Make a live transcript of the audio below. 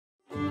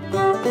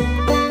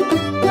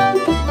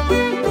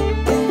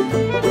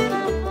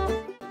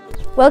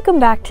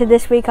Welcome back to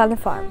This Week on the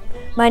Farm.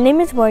 My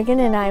name is Morgan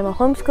and I am a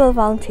homeschool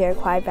volunteer at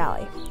Quiet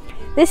Valley.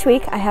 This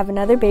week I have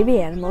another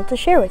baby animal to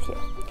share with you.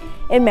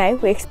 In May,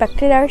 we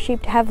expected our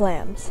sheep to have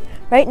lambs.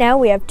 Right now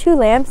we have 2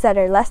 lambs that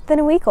are less than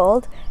a week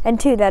old and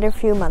 2 that are a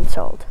few months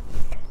old.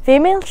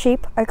 Female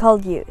sheep are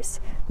called ewes.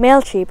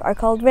 Male sheep are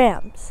called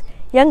rams.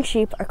 Young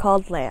sheep are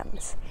called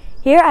lambs.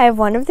 Here I have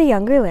one of the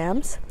younger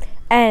lambs,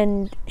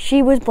 and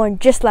she was born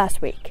just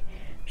last week.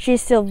 She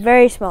is still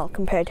very small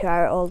compared to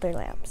our older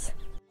lambs.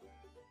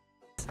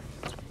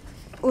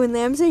 When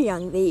lambs are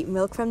young, they eat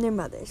milk from their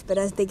mothers, but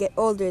as they get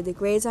older, they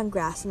graze on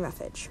grass and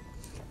roughage.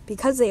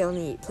 Because they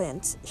only eat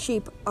plants,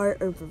 sheep are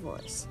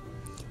herbivores.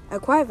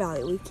 At Quiet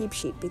Valley, we keep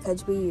sheep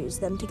because we use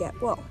them to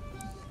get wool.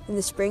 In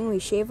the spring, we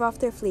shave off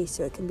their fleece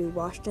so it can be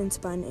washed and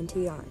spun into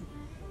yarn.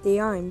 The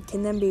yarn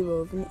can then be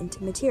woven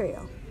into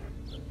material.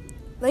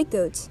 Like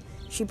goats,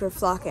 sheep are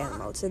flock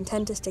animals and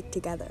tend to stick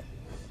together.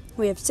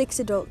 We have 6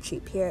 adult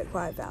sheep here at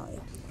Quiet Valley.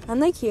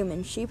 Unlike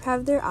humans, sheep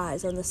have their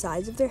eyes on the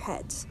sides of their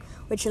heads,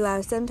 which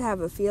allows them to have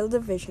a field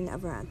of vision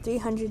of around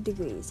 300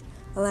 degrees,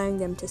 allowing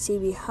them to see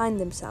behind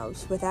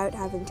themselves without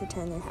having to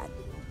turn their head.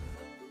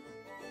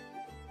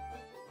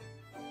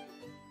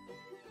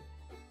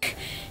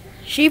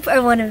 Sheep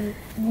are one of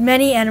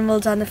many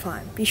animals on the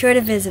farm. Be sure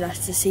to visit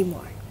us to see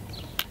more.